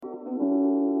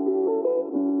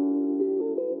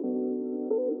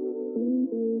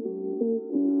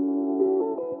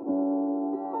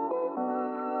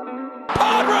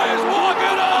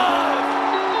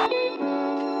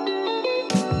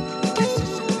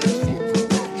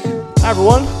Hi,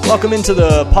 everyone. Welcome into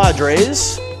the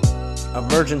Padres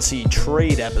emergency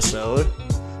trade episode.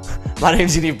 My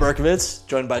name's Yaniv and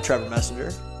joined by Trevor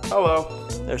Messenger. Hello.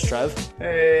 There's Trev.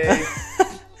 Hey.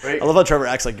 I love how Trevor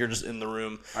acts like you're just in the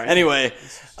room. Anyway,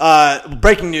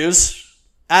 breaking news.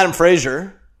 Adam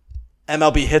Frazier,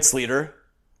 MLB hits leader,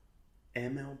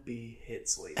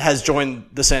 has joined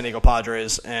the San Diego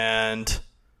Padres, and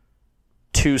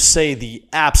to say the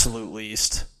absolute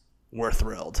least, we're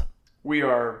thrilled. We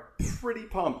are pretty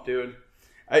pumped, dude.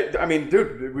 I mean,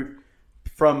 dude,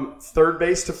 from third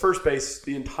base to first base,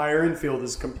 the entire infield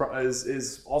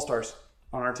is all-stars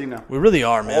on our team now. We really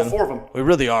are, man. All four of them. We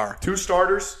really are. 2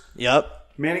 starters. Yep.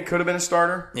 Manny could have been a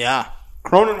starter. Yeah.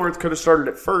 Cronenworth could have started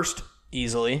at first.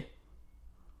 Easily.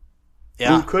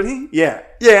 Yeah. Ooh, could he? Yeah.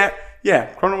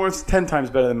 Cronenworth's 10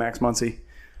 times better than Max Muncy.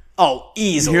 Oh,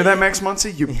 easily. You hear that, Max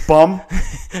Muncy? You bum.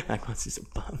 Max Muncy's a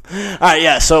bum. All right,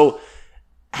 yeah, so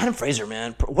Adam Frazier,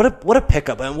 man, what a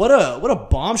pickup, and what a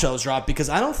bombshell was dropped, because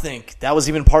I don't think that was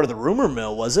even part of the rumor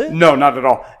mill, was it? No, not at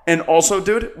all. And also,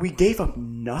 dude, we gave up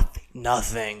nothing.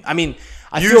 Nothing. I mean,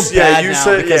 I feel bad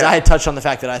now because I had touched on the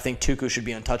fact that I think Tuku should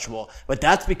be untouchable, but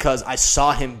that's because I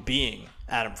saw him being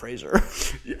Adam Frazier.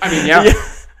 I mean, yeah.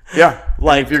 Yeah,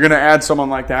 like if you're going to add someone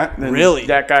like that, then really,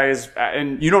 that guy is,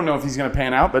 and you don't know if he's going to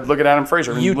pan out, but look at Adam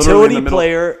Frazier. Utility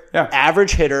player,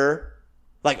 average hitter,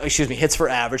 hits for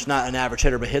average, not an average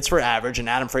hitter, but hits for average, and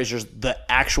Adam Frazier's the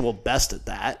actual best at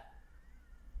that.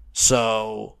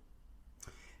 So,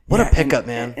 what a pickup,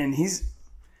 man. And he's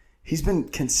been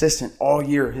consistent all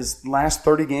year. His last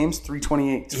 30 games,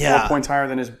 328. 4 points higher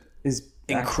than his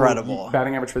incredible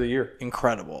batting average for the year.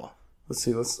 Incredible. Let's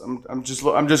see. I'm just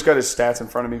got his stats in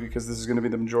front of me because this is going to be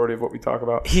the majority of what we talk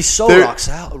about. He's so rock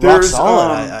solid.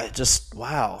 I just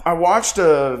wow. I watched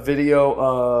a video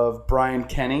of Brian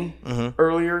Kenny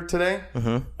earlier today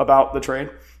about the trade,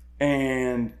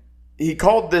 and he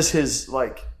called this his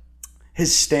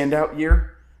standout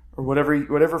year or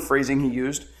whatever phrasing he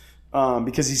used,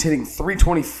 because he's hitting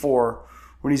 324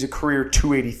 when he's a career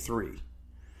 283.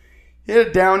 He had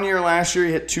a down year last year.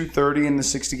 He hit 230 in the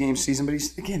 60-game season. But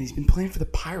he's been playing for the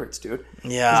Pirates, dude.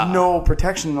 Yeah. There's no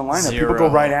protection in the lineup. Zero. People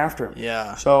go right after him.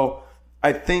 Yeah. So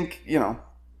I think,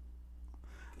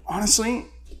 honestly,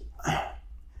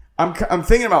 I'm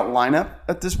thinking about lineup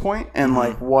at this point and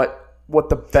what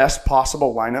the best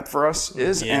possible lineup for us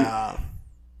is. Yeah. And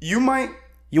you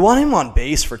want him on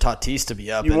base for Tatis to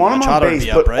be up. You want him on base,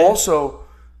 but right? Also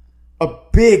a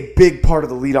big part of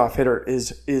the leadoff hitter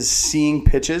is seeing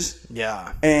pitches.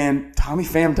 Yeah. And Tommy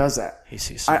Pham does that. He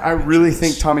sees I really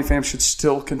think Tommy Pham should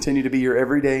still continue to be your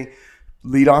everyday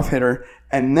leadoff hitter.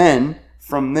 And then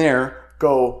from there,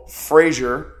 go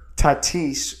Frazier,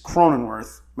 Tatis,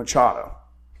 Cronenworth, Machado.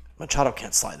 Machado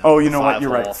can't slide that. Oh, you know what? You're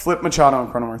right. Flip Machado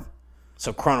and Cronenworth.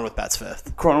 So Cronenworth bats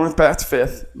 5th. Cronenworth bats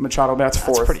 5th. Machado bats 4th.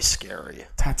 That's pretty scary.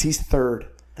 Tatis 3rd.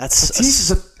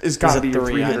 Tatis is got to be your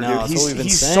 3 hitter, dude.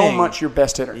 He's so much your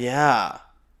best hitter. Yeah.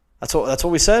 That's what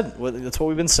we said. That's what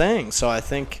we've been saying. So I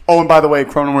think. Oh, and by the way,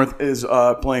 Cronenworth is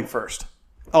playing first.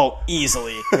 Oh,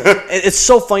 easily. It's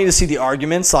so funny to see the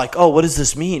arguments like, oh, what does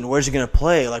this mean? Where's he going to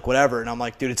play? Like, whatever. And I'm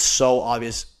like, dude, it's so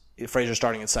obvious. Frazier's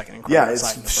starting in second. And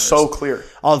it's so clear.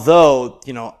 Although,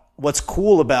 what's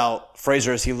cool about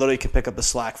Frazier is he literally can pick up the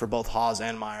slack for both Haas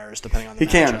and Myers, depending on the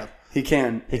matchup. He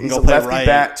can. He's go play a lefty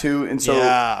bat too, and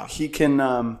so he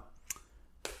can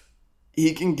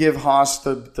give Haas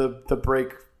the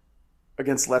break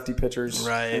against lefty pitchers,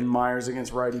 and Myers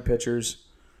against righty pitchers.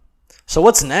 So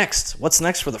what's next? What's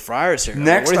next for the Friars here?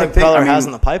 Next, what do you think Preller has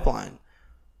in the pipeline?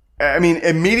 I mean,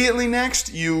 immediately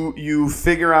next, you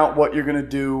figure out what you're going to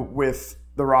do with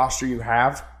the roster you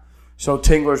have. So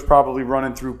Tingler's probably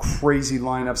running through crazy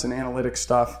lineups and analytic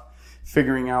stuff,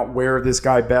 figuring out where this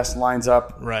guy best lines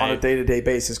up on a day-to-day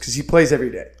basis because he plays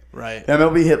every day. Right. The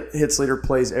MLB hits leader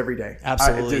plays every day.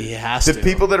 Absolutely, he has to. The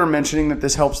people that are mentioning that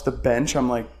this helps the bench, I'm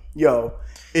like, yo,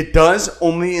 it does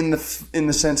only in the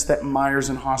sense that Myers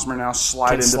and Hosmer now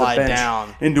slide into the bench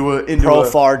down into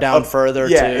far down further.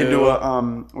 Yeah, too.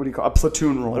 into a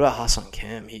platoon role. What about Hassan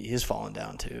Kim? He's fallen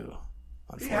down too.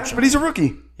 Unfortunately, yeah, but he's a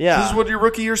rookie. Yeah, this is what your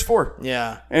rookie year's for.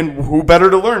 Yeah, and who better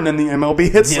to learn than the MLB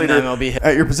hits leader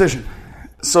at your position?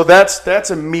 So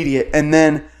that's immediate, and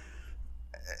then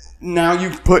now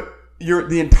you put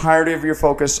the entirety of your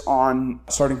focus on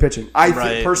starting pitching.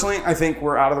 Personally, I think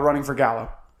we're out of the running for Gallo.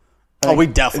 We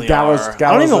definitely are. I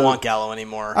don't even want Gallo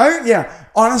anymore.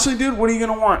 Honestly, dude, what are you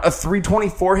going to want? A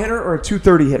 324 hitter or a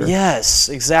 230 hitter? Yes,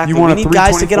 exactly. We need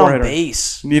guys to get on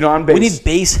base. We need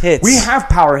base hits. We have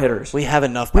power hitters. We have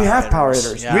enough power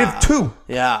hitters. Yeah. We have 2.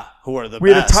 Yeah. who are the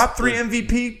We best. had a top 3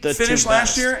 MVP finish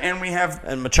last year, and we have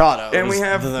Machado. And we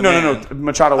have no.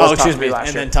 Machado was top 3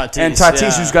 last year. And then Tatis. And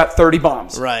Tatis, who's got 30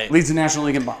 bombs. Right. Leads the National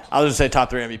League in bombs. I was going to say top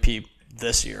 3 MVP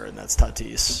this year, and that's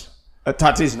Tatis.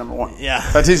 Tatis is number 1. Yeah.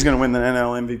 Tatis is going to win the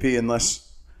NL MVP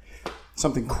unless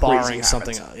something crazy Barring happens.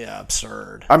 something,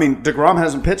 absurd. I mean, DeGrom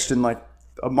hasn't pitched in like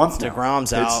a month now.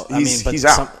 DeGrom's out. He's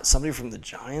out. Somebody from the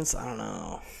Giants? I don't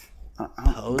know.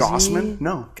 Gossman?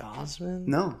 No. Gosman?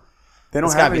 No. They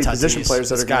don't have any position players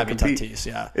that are going to compete. Tatis,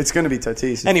 yeah. It's going to be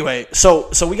Tatis. Anyway, so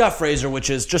we got Frazier, which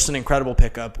is just an incredible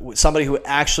pickup. Somebody who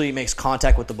actually makes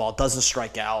contact with the ball, doesn't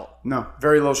strike out. No,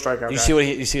 very low strikeout.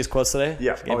 You see his quotes today?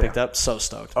 Yeah. Getting picked up? So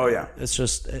stoked. Oh, yeah. It's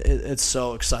just, it's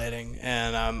so exciting.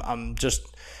 And I'm just,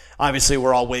 obviously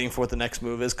we're all waiting for what the next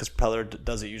move is because Peller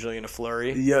does it usually in a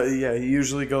flurry. Yeah. He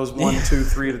usually goes 1, 2,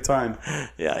 3 at a time.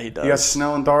 Yeah, he does. You got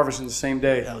Snell and Darvish in the same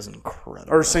day. That was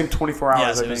incredible. Or same 24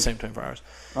 hours, I think. Same 24 hours.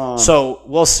 So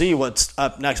we'll see what's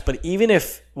up next. But even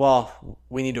if,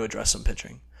 we need to address some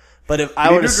pitching. But if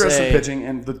I were to address say, some pitching,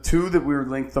 and the two that we were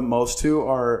linked the most to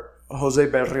are Jose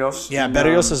Berrios. Yeah,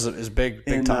 Berrios is big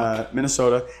in talk.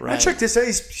 Minnesota. Right. I checked this out.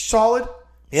 He's solid.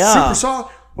 Yeah. Super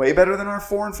solid. Way better than our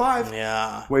 4 and 5.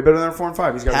 Yeah. Way better than our 4 and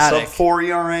 5. He's got Paddock. a sub-4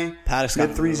 ERA, Paddock's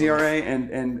mid-3s ERA,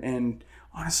 and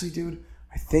honestly, dude,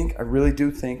 I really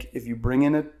do think if you bring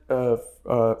in a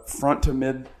front to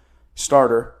mid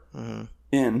starter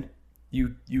in,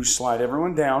 you slide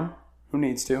everyone down who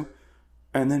needs to,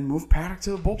 and then move Paddock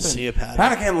to the bullpen. See you, Paddock.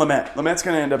 Paddock and Lamet. Lamet's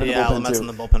going to end up in the bullpen Lamet's too.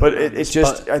 in the bullpen.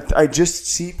 But I just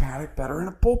see Paddock better in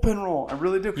a bullpen role. I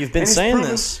really do. You've been saying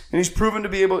this. And he's proven to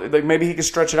be able, like maybe he could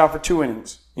stretch it out for 2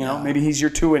 innings. You know, maybe he's your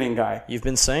 2-inning guy. You've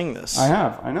been saying this. I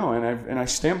have. I know, and I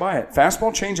stand by it.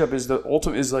 Fastball changeup is the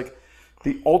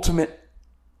ultimate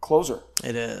closer.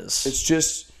 It is. It's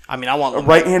just I want a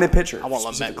right-handed pitcher. I want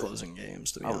Lamet closing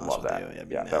games, to be honest love with that. you.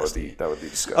 Yeah, that would be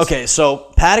disgusting. Okay,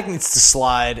 so Paddock needs to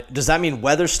slide. Does that mean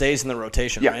Weather stays in the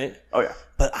rotation, right? Oh, yeah.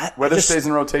 But Weather stays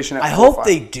in rotation at I 4 hope 5.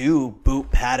 they do boot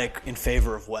Paddock in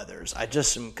favor of Weathers. I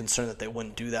just am concerned that they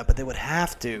wouldn't do that, but they would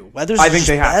have to. Weathers I is think just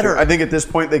they have better. to. I think at this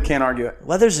point they can't argue it.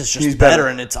 Weathers is just He's better, better.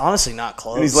 and it's honestly not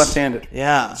close. And he's left-handed.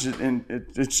 Yeah.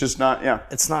 It's just not, yeah.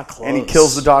 It's not close. And he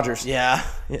kills the Dodgers. Yeah.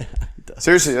 Yeah.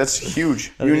 Seriously, that's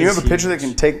huge. When you have a pitcher that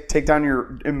can take down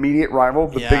your immediate rival,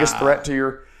 the biggest threat to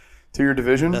your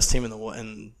division. Best team in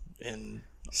the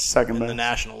second in best. the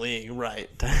National League, right?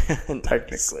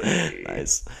 Technically.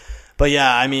 Nice. But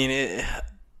yeah,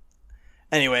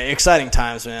 anyway, exciting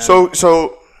times, man.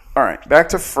 So all right, back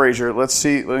to Frazier. Let's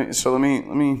see. Let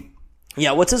me.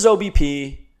 Yeah, what's his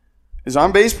OBP? His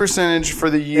on base percentage for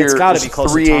the year. It's got to be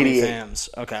close to Tony 388. Phams.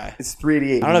 Okay. It's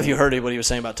 388. I don't know if you heard what he was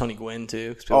saying about Tony Gwynn too.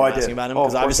 Because people were I did. asking about him. Oh, of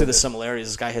Because course obviously I the did. similarities.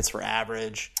 This guy hits for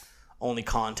average, only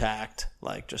contact,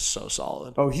 just so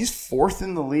solid. Oh, he's 4th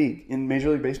in the league in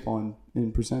Major League Baseball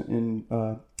in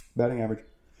batting average,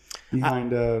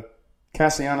 behind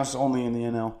Castellanos only in the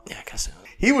NL. Yeah, Castellanos.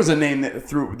 He was a name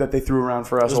that they threw around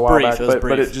for us was a while brief, back, it was but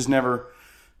brief. it just never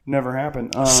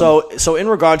happened. So in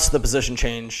regards to the position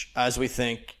change, as we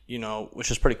think, which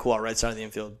is pretty cool, our right side of the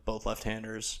infield, both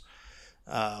left-handers,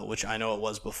 which I know it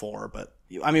was before, but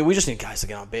we just need guys to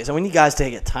get on base, and we need guys to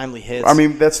get timely hits.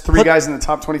 That's 3 guys in the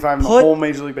top 25 in the whole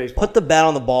Major League Baseball. Put the bat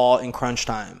on the ball in crunch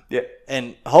time. Yeah,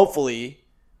 and hopefully,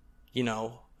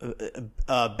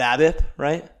 BABIP,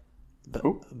 right?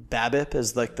 BABIP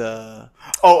is like the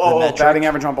metric. Batting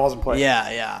average on balls in play.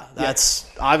 Yeah. That's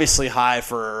obviously high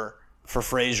for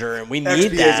Frazier, and we need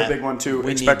XBA that. is a big one too.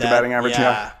 We Expected need that. batting average.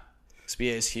 Yeah.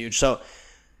 XBA is huge. So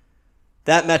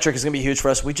that metric is going to be huge for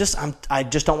us. I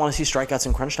just don't want to see strikeouts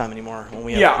in crunch time anymore. When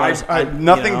we have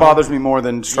nothing bothers me more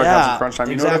than strikeouts in crunch time.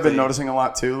 You know what I've been exactly. noticing a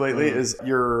lot too lately is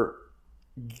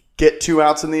get 2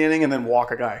 outs in the inning and then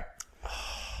walk a guy.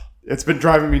 It's been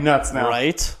driving me nuts now.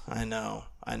 Right? I know.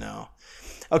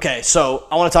 Okay, so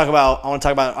I want to talk about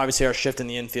obviously our shift in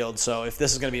the infield. So if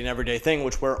this is going to be an everyday thing,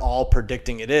 which we're all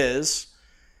predicting it is,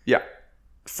 yeah,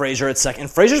 Frazier at second.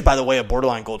 And Frazier's, by the way, a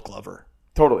borderline Gold Glover.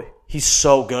 Totally. He's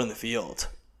so good in the field.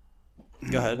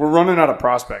 Go ahead. We're running out of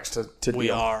prospects to We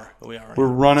deal. are. We're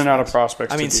running out of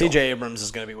prospects. C.J. Abrams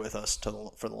is going to be with us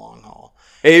for the long haul.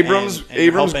 Abrams,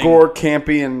 and hoping- Gore,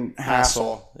 Campy, and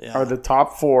Hassel are the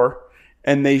top 4,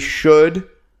 and they should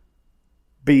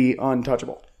be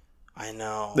untouchable. I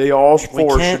know. They all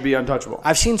 4 should be untouchable.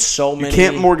 I've seen so many. You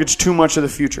can't mortgage too much of the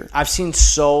future. I've seen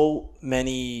so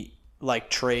many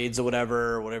trades or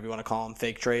whatever you want to call them,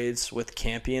 fake trades with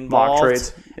Campy involved. Mock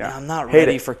trades. Yeah. And I'm not Hate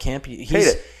ready it. for Campy. Hate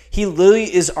it. He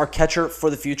literally is our catcher for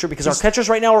the future because our catchers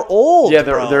right now are old. Yeah,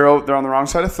 bro. they're on the wrong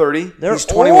side of 30. They're he's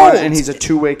 21 old. and he's a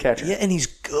 2-way catcher. Yeah, and he's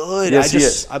good. Yes, he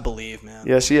is. I believe, man.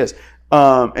 Yes, he is.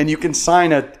 And you can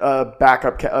sign a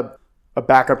backup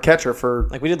catcher for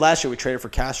like we did last year. We traded for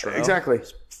Castro. Exactly.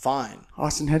 It's fine.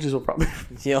 Austin Hedges will probably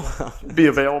Yeah. be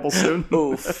available soon.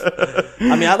 Oof.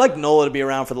 I mean, I'd like Nola to be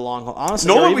around for the long haul.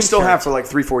 Honestly, Nola we still have for like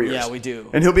 3-4 years. Yeah, we do.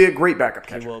 And he'll be a great backup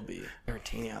catcher. He will be.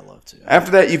 Berrettini, I love to.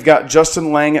 After that, you've got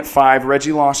Justin Lang at 5,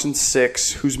 Reggie Lawson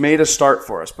 6, who's made a start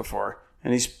for us before,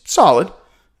 and he's solid.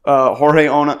 Jorge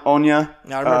Oña,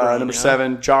 number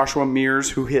 7. Joshua Mears,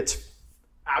 who hits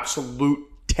absolute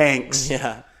tanks.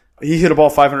 Yeah. He hit a ball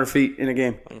 500 feet in a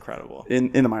game. Incredible.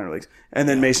 In the minor leagues. And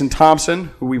then Mason Thompson,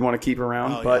 who we want to keep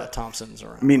around. Oh, but yeah, Thompson's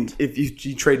around. I mean, if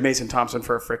you trade Mason Thompson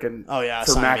for a freaking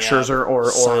for Max Scherzer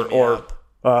or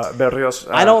Berrios.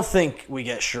 I don't think we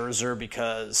get Scherzer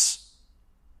because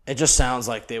it just sounds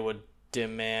like they would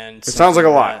demand. It sounds like a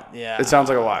lot. Yeah. It sounds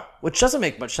like a lot. Which doesn't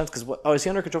make much sense because is he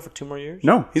under control for 2 more years?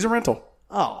 No, he's a rental.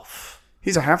 Oh.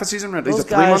 He's a half a season rental. He's a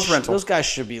 3-month rental. Those guys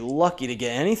should be lucky to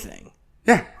get anything.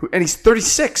 Yeah, and he's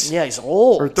 36. Yeah, he's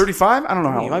old. Or 35? I don't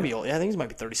know how old. He might be old. Yeah, I think he might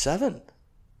be 37.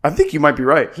 I think you might be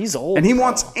right. He's old. And he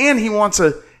wants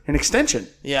an extension.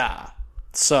 Yeah.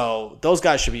 So those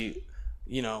guys should be,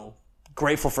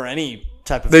 grateful for any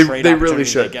type of trade they really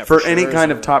should. They get for any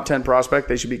kind of top 10 prospect,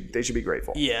 they should be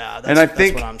grateful. Yeah,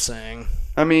 that's what I'm saying.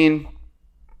 I mean,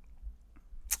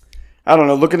 I don't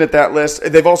know. Looking at that list,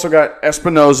 they've also got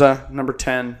Espinoza, number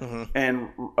 10, and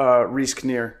Reese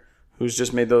Kinnear, who's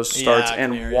just made those starts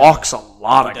and walks a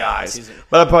lot of guys.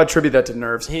 But I'd probably attribute that to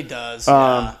nerves. He does.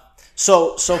 Yeah.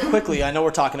 So quickly, I know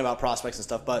we're talking about prospects and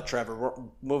stuff, but Trevor, we're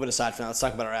moving aside from that. Let's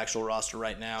talk about our actual roster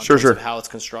right now in terms of how it's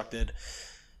constructed.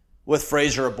 With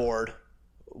Frazier aboard,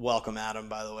 welcome, Adam,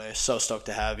 by the way. So stoked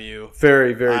to have you.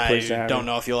 Very, very pleased to have you. I don't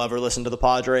know if you'll ever listen to the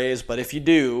Padres, but if you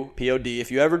do, POD,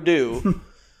 if you ever do,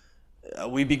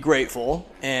 we'd be grateful.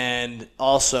 And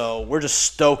also, we're just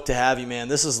stoked to have you, man.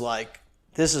 This is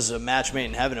a match made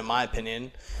in heaven, in my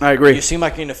opinion. I agree. You seem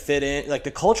like you're going to fit in. Like,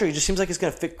 the culture, he just seems like it's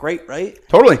going to fit great, right?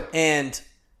 Totally. And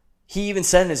he even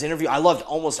said in his interview, I loved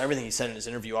almost everything he said in his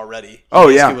interview already.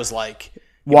 He was like...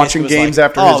 Watching games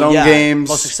after his own games.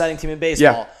 Most exciting team in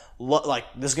baseball. Yeah.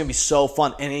 This is going to be so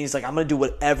fun. And he's like, I'm going to do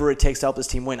whatever it takes to help this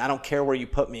team win. I don't care where you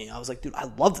put me. I was like, dude, I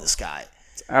love this guy.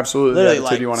 It's absolutely literally the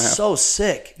attitude you want to have. So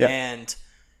sick. Yeah. And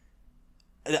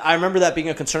I remember that being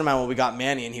a concern of mine when we got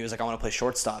Manny, and he was like, I want to play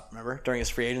shortstop. Remember? During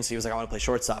his free agency, he was like, I want to play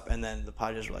shortstop. And then the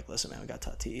Padres were like, listen, man, we got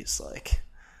Tatis. Like,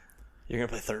 you're going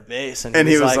to play third base. And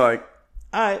he was like,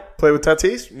 all right. Play with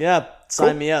Tatis? Yeah,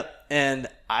 sign me up. And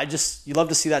you love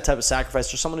to see that type of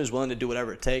sacrifice for someone who's willing to do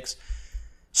whatever it takes.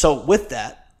 So with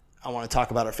that, I want to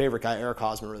talk about our favorite guy, Eric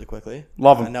Hosmer, really quickly.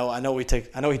 Love him. I know he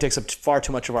takes up far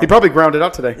too much of our. He probably grounded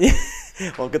out today.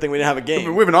 Well, good thing we didn't have a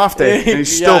game. We have an off day, and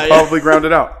he's still probably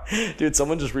grounded out. Dude,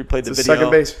 someone just replayed the video. Second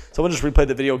base. Someone just replayed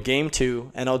the video. Game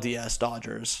 2, NLDS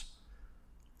Dodgers.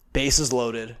 Bases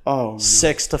loaded. Oh, no.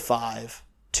 6-5,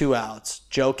 2 outs.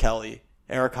 Joe Kelly.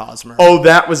 Eric Hosmer. Oh,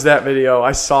 that was that video.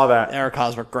 I saw that. Eric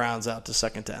Hosmer grounds out to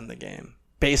second to end the game.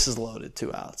 Bases loaded,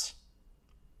 2 outs.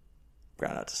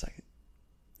 Ground out to second.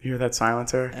 You hear that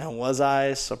silence, Eric? And was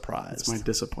I surprised? That's my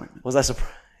disappointment. Was I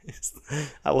surprised?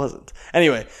 I wasn't.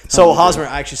 Anyway, so Hosmer,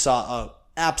 I actually saw a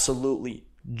absolutely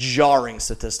jarring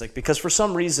statistic because for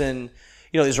some reason,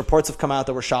 these reports have come out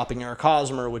that we're shopping Eric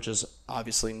Hosmer, which is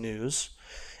obviously news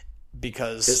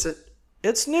because... Is it?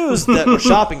 It's news that we're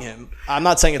shopping him. I'm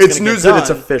not saying it's going to get done. It's news that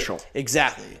it's official.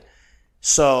 Exactly.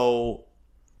 So,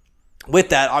 with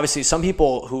that, obviously, some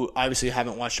people who obviously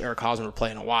haven't watched Eric Hosmer play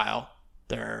in a while,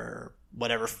 they're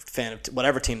whatever fan of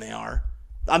whatever team they are.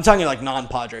 I'm talking like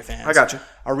non-Padre fans. I got you.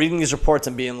 Are reading these reports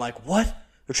and being like, "What?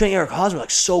 They're trading Eric Hosmer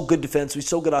like so good defensively,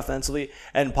 so good offensively,"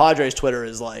 and Padres Twitter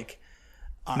is like,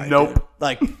 all right, nope. Dude.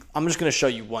 Like, I'm just going to show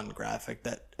you one graphic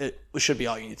that it should be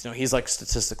all you need to know. He's like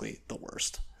statistically the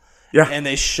worst. Yeah. And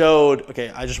they showed, okay,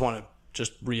 I just want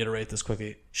to reiterate this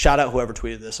quickly. Shout out whoever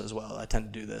tweeted this as well. I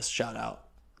tend to do this. Shout out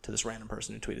to this random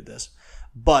person who tweeted this.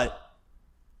 But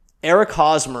Eric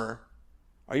Hosmer,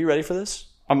 are you ready for this?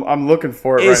 I'm looking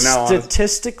for it right now.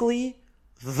 Statistically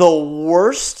the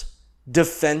worst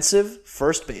defensive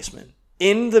first baseman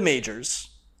in the majors.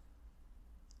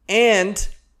 And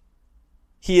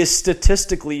he is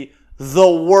statistically the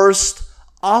worst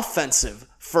offensive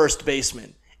first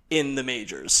baseman in the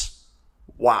majors.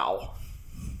 Wow.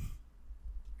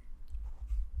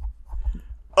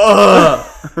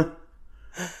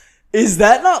 Is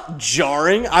that not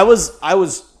jarring? I was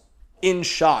in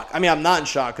shock. I mean, I'm not in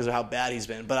shock because of how bad he's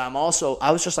been, but I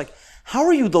was just like, how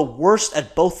are you the worst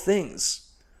at both things?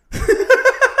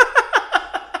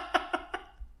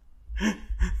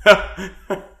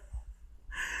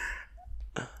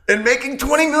 And making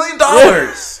 $20 million.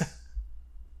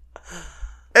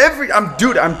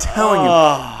 I'm telling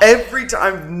you, every time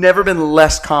I've never been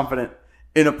less confident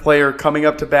in a player coming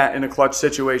up to bat in a clutch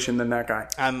situation than that guy.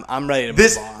 I'm ready to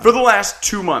move on. For the last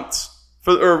 2 months,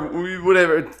 or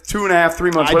whatever, 2.5,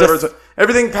 3 months, whatever.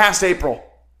 Everything past April.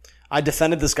 I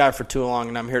defended this guy for too long,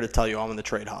 and I'm here to tell you I'm on the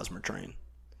trade Hosmer train.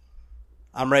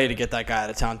 I'm ready to get that guy out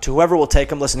of town. To whoever will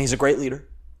take him, listen, he's a great leader.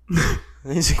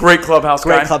 He's a great clubhouse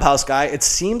guy. It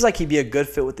seems like he'd be a good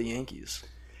fit with the Yankees.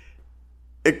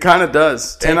 It kind of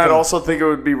does. I'd also think it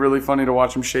would be really funny to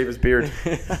watch him shave his beard.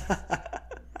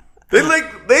 They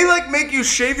make you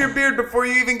shave your beard before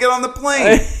you even get on the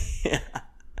plane.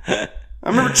 I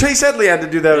remember Chase Edley had to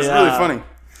do that. It was really funny.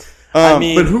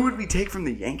 But who would we take from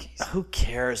the Yankees? Who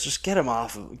cares? Just get him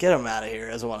out of here.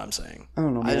 Is what I'm saying. I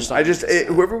don't know. Man.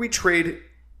 Whoever we trade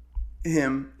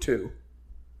him to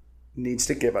needs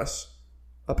to give us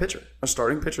a pitcher, a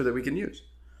starting pitcher that we can use.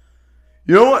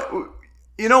 You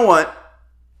know what?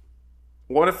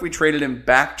 What if we traded him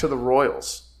back to the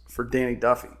Royals for Danny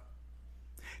Duffy?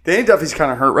 Danny Duffy's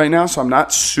kind of hurt right now, so I'm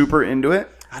not super into it.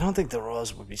 I don't think the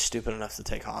Royals would be stupid enough to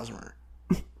take Hosmer.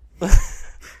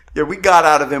 Yeah, we got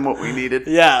out of him what we needed.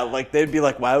 Yeah, like they'd be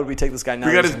like, why would we take this guy now?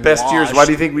 We got his best years. Why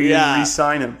do you think we didn't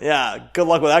re-sign him? Yeah, good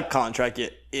luck with that contract, you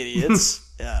idiots.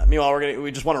 Yeah. Meanwhile,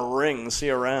 we just want a ring, see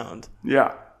you around.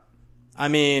 Yeah. I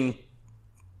mean,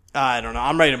 I don't know.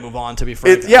 I'm ready to move on. To be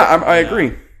frank, I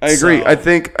agree. So, I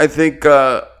think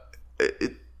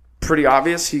it's pretty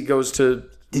obvious. He goes to.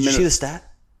 Did you see the stat?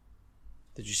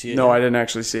 Did you see it? No, I didn't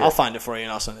actually see it. I'll find it for you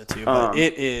and I'll send it to you. But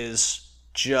it is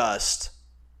just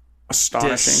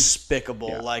astonishing, despicable.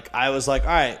 Yeah. Like I was like, all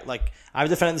right, like I've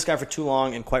defended this guy for too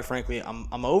long, and quite frankly,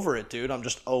 I'm over it, dude. I'm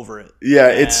just over it.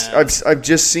 Yeah, I've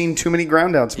just seen too many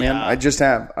ground outs, man. Yeah. I just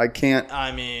have. I can't.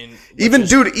 I mean, even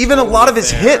totally a lot of his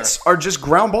hits are just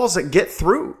ground balls that get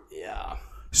through. Yeah.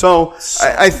 So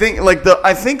I think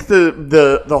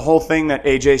the whole thing that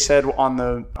AJ said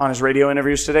on his radio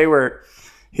interviews today, where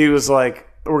he was like,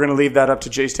 "We're going to leave that up to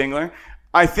Jace Tingler."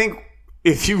 I think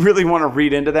if you really want to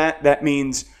read into that, that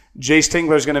means Jace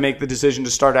Tingler is going to make the decision to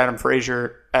start Adam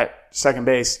Frazier at second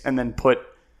base and then put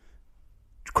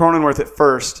Cronenworth at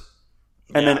first.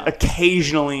 And then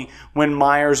occasionally when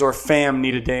Myers or Pham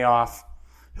need a day off,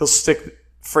 he'll stick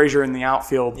Frazier in the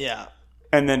outfield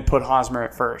and then put Hosmer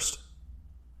at first.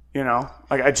 You know?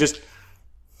 Like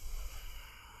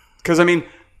because I mean,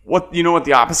 what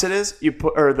the opposite is? You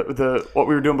put what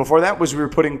we were doing before that was we were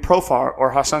putting Profar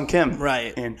or Ha-Seong Kim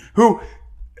in, who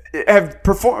have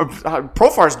performed.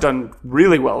 Profar's done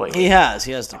really well lately. He has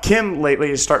done. Kim lately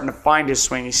is starting to find his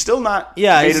swing. He's still not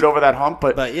made it over that hump,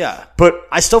 but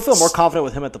I still feel more confident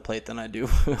with him at the plate than I do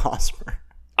with Hosmer.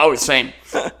 Oh, same.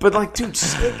 But like, dude,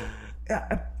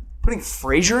 putting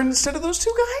Frazier instead of those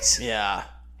two guys? Yeah,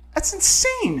 that's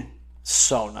insane.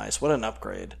 So nice. What an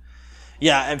upgrade.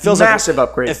 Yeah, it feels massive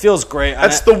upgrade. It feels great.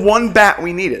 That's the one bat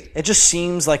we needed. It just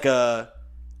seems like a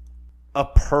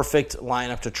perfect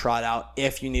lineup to trot out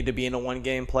if you need to be in a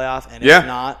one-game playoff, and if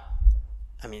not,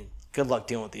 I mean, good luck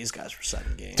dealing with these guys for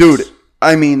 7 games. Dude,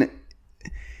 I mean,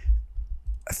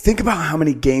 think about how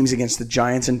many games against the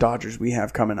Giants and Dodgers we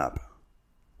have coming up.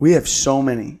 We have so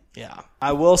many. Yeah.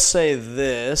 I will say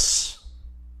this,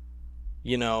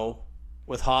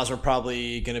 with Hosmer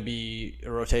probably going to be a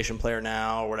rotation player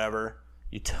now or whatever,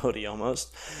 utility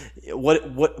almost. What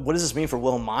does this mean for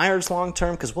Will Myers long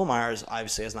term? Because Will Myers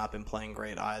obviously has not been playing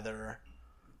great either.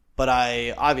 But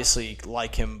I obviously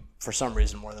like him for some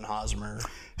reason more than Hosmer.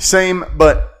 Same,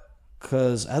 but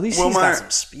because at least he's got some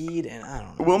speed, and I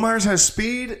don't know. Will Myers has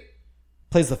speed,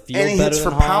 plays the field and he better hits for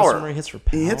than power. Hosmer.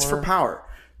 He hits for power.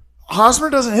 Hosmer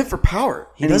doesn't hit for power.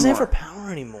 He doesn't hit for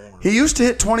power anymore. He used to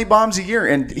hit 20 bombs a year,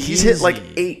 and he's hit like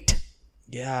 8.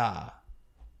 Yeah.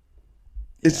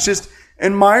 It's just,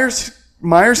 and Myers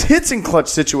hits in clutch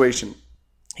situation.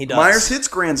 He does. Myers hits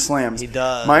grand slams. He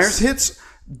does. Myers hits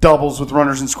doubles with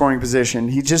runners in scoring position.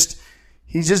 He just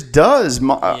does.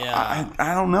 I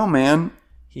don't know, man.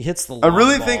 He hits the long I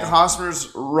really ball. think Hosmer's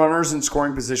runners in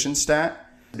scoring position stat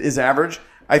is average.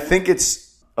 I think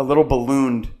it's a little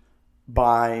ballooned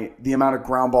by the amount of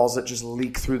ground balls that just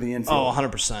leak through the infield. Oh,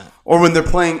 100%. Or when they're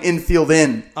playing infield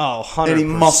in. Oh, 100%. And he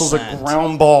muscles a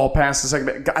ground ball past the second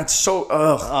base. God, it's so,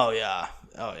 Oh, yeah,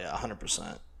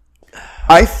 100%.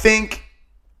 I think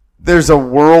there's a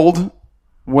world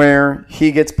where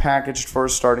he gets packaged for a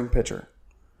starting pitcher.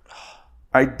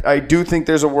 I do think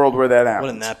there's a world where that happens.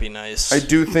 Wouldn't that be nice? I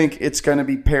do think it's going to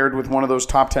be paired with one of those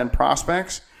top 10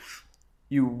 prospects.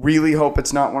 You really hope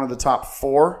it's not one of the top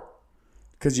 4.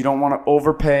 Because you don't want to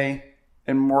overpay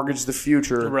and mortgage the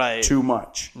future too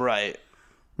much. Right.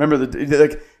 Remember,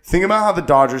 think about how the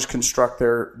Dodgers construct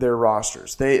their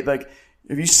rosters. They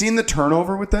Have you seen the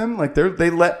turnover with them? Like they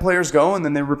let players go and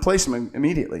then they replace them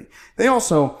immediately. They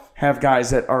also have guys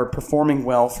that are performing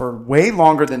well for way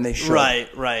longer than they should. Right.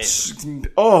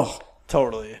 Oh,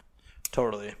 Totally.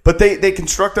 But they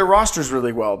construct their rosters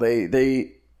really well.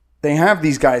 They have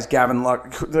these guys. Gavin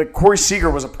Luck, like Corey Seager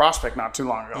was a prospect not too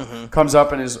long ago. Comes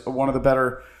up and is one of the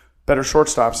better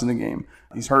shortstops in the game.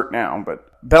 He's hurt now, but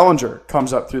Bellinger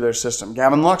comes up through their system.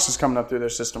 Gavin Lux is coming up through their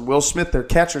system. Will Smith, their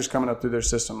catcher, is coming up through their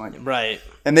system. Right.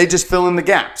 And they just fill in the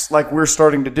gaps like we're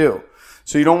starting to do.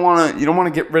 So you don't want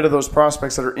to get rid of those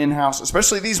prospects that are in house,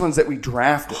 especially these ones that we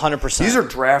drafted. 100%. These are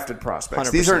drafted prospects.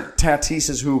 100%. These aren't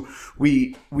Tatises who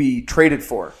we traded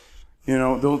for. You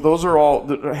know, those are all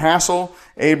Hassel,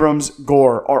 Abrams,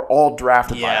 Gore are all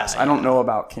drafted by us. I don't know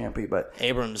about Campy, but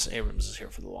Abrams is here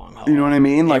for the long haul. You know what I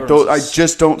mean? Like those, I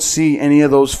just don't see any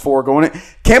of those four going in.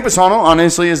 Campusano,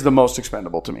 honestly, is the most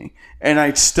expendable to me, and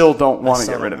I still don't want to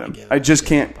get rid of him. I just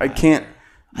can't. I can't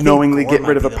knowingly get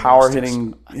rid of a power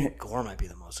hitting. I think Gore might be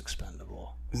the most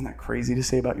expendable. Isn't that crazy to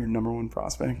say about your number one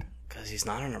prospect? Because he's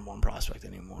not our number one prospect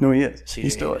anymore. No, he is.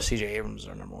 He still is. CJ Abrams is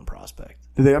our number one prospect.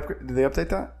 Did they update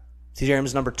that? CJ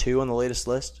Abrams number 2 on the latest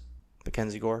list.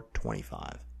 Mackenzie Gore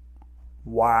 25.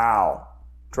 Wow,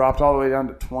 dropped all the way down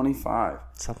to 25.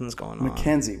 Something's going on.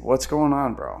 Mackenzie, what's going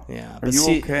on, bro? Yeah, are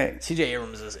you okay? CJ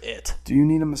Abrams is it. Do you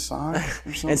need a massage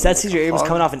or something? It's that CJ Abrams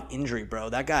coming off an injury, bro.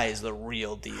 That guy is the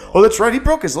real deal. Oh, that's right. He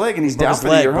broke his leg and he's down for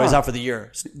the year. He's out for the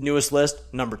year. Newest list,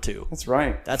 number 2. That's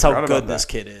right. That's how good this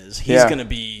kid is. He's going to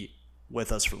be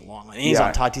with us for the long run. And he's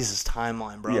on Tatis's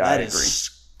timeline, bro. That is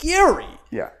scary.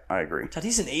 Yeah, I agree.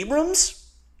 Tatis and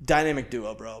Abrams, dynamic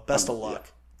duo, bro. Best of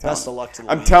luck. Best of luck to the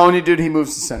I'm telling you, dude, he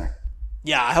moves to center.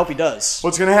 Yeah, I hope he does.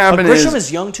 What's going to happen Grisham is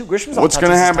young, too. Grisham's on what's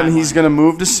going to happen, timeline. He's going to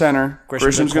move to center.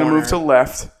 Grisham's going to move to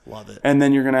left. Love it. And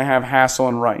then you're going to have Hassel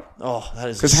and right. Oh, that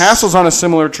is... Because Hassel's on a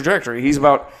similar trajectory. He's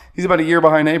about a year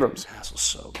behind Abrams. Hassel's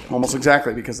so good. Almost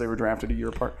exactly, because they were drafted a year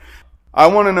apart. I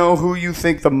want to know who you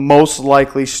think the most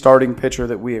likely starting pitcher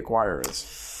that we acquire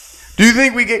is. Do you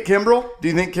think we get Kimbrel? Do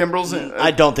you think Kimbrel's in?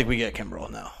 I don't think we get Kimbrel,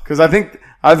 no. Because I think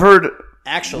I've heard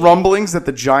actually rumblings that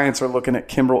the Giants are looking at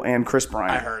Kimbrel and Chris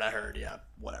Bryant. I heard, yeah.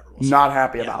 Whatever. Not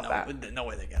happy about that. No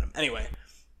way they get him. Anyway,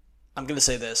 I'm going to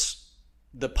say this.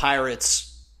 The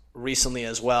Pirates recently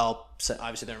as well,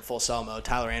 obviously they're in full sell mode.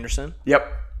 Tyler Anderson. Yep.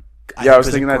 I was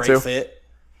thinking that too. Great fit.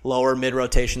 Lower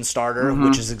mid-rotation starter,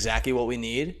 which is exactly what we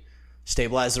need.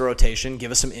 Stabilize the rotation.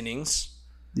 Give us some innings.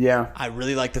 Yeah. I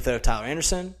really like the fit of Tyler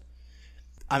Anderson.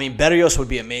 I mean, Berrios would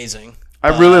be amazing.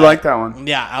 I really like that one.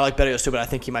 Yeah, I like Berrios too, but I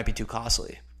think he might be too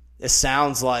costly. It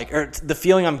sounds like, or the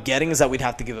feeling I'm getting is that we'd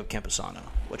have to give up Campusano,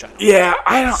 which I don't. Yeah,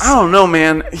 I don't know,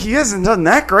 man. He hasn't done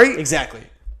that great. Exactly.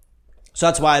 So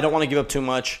that's why I don't want to give up too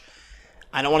much.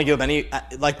 I don't want to give up any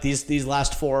like these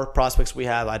last 4 prospects we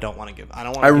have. I don't want to give.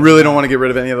 I really don't want to get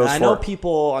rid of any of those 4. I know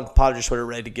people on Padre Twitter are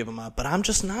ready to give them up, but I'm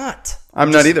just not.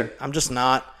 I'm not either. I'm just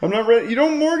not. I'm not ready. You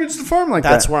don't mortgage the farm like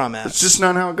that. That's where I'm at. It's just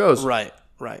not how it goes. Right.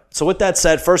 So with that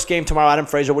said, first game tomorrow, Adam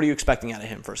Frazier. What are you expecting out of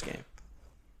him? First game.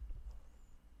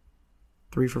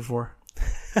 3 for 4.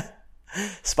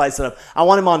 Spice it up. I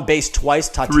want him on base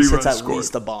twice. Tatis hits at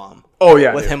least a bomb. Oh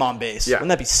yeah, with him on base. Yeah. Wouldn't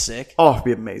that be sick? Oh, it'd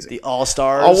be amazing. The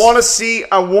All-Stars. I want to see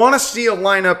a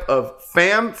lineup of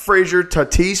Pham, Frazier,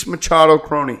 Tatis, Machado,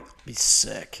 Crony. Be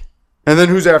sick. And then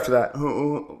who's after that?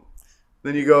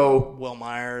 Then you go Will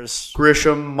Myers,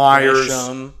 Grisham, Myers,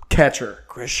 catcher.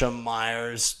 Grisham,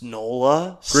 Myers,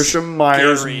 Nola. Grisham,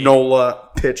 Myers, Scary. Nola,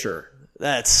 pitcher.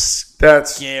 That's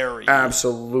scary.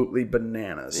 Absolutely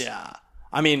bananas. Yeah.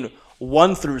 I mean,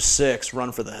 1 through 6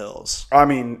 run for the hills. I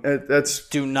mean, that's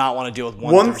do not want to deal with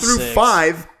 1 through 6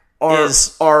 5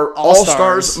 are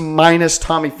all-stars minus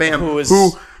Tommy Pham, who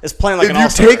is playing like an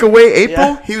all-star. If you take away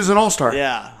April, he was an all-star.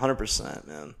 Yeah, 100%,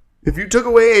 man. If you took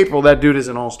away April, that dude is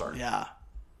an all-star. Yeah.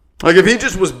 Like if he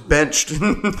just was benched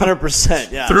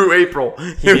 100%, yeah. through April,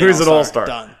 he was an all-star.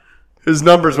 Done. His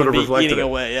numbers would have reflected eating it.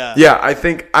 Away, yeah. Yeah, I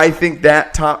think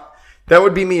that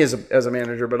would be me as a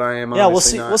manager, but I am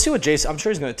obviously not. We'll see what Jason. I'm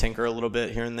sure he's going to tinker a little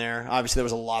bit here and there. Obviously, there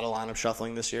was a lot of lineup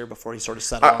shuffling this year before he sort of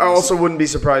settled. I also wouldn't be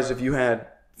surprised if you had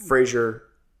Frazier,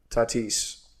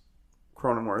 Tatis,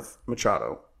 Cronenworth,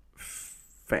 Machado,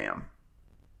 Pham.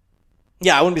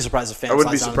 Yeah, I wouldn't be surprised if Pham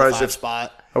slides down to the 5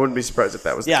 spot. I wouldn't be surprised if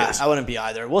that was the case. Yeah, I wouldn't be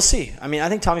either. We'll see. I mean, I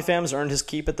think Tommy Pham's earned his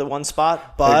keep at the 1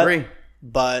 spot, but I agree.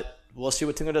 But we'll see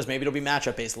what Tingo does. Maybe it'll be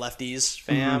matchup based. Lefties,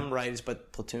 Pham, righties,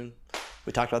 but platoon.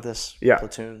 We talked about this. Yeah,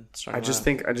 platoon. I just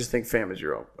think Pham is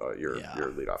your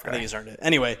leadoff guy. I think he's earned it.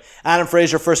 Anyway, Adam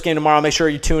Frazier, first game tomorrow. Make sure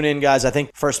you tune in, guys. I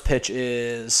think first pitch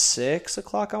is 6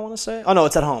 o'clock. I want to say. Oh no,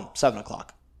 it's at home. 7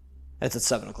 o'clock. It's at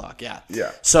 7 o'clock, yeah.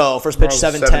 Yeah. So, first pitch,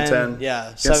 7:10.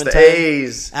 Yeah, 7:10. Against the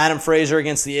A's. Adam Frazier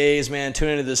against the A's, man. Tune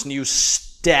into this new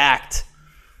stacked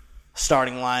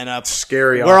starting lineup.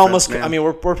 Scary We're offense, almost, man. I mean,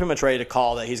 we're pretty much ready to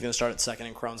call that he's going to start at second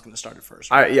and Cron's going to start at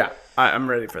first. I'm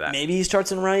ready for that. Maybe he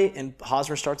starts in right and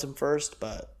Hosmer starts in first,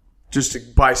 but Just to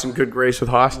buy some good grace with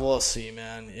Haas. we'll see,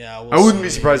 man. Yeah, I wouldn't be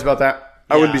surprised about that.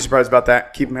 I wouldn't Yeah. be surprised about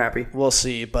that. Keep him happy. We'll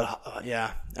see, but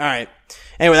yeah. All right.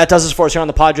 Anyway, that does it for us here on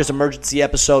the Padres emergency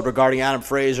episode regarding Adam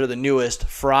Frazier, the newest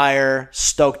Friar.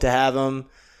 Stoked to have him.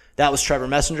 That was Trevor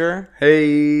Messenger.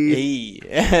 Hey.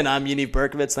 And I'm Yaniv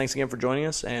Berkovitz. Thanks again for joining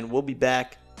us, and we'll be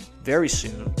back very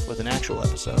soon with an actual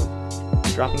episode.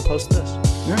 Dropping post this.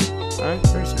 Yeah. All right.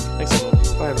 Very soon. Thanks,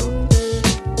 everyone. Bye, everyone.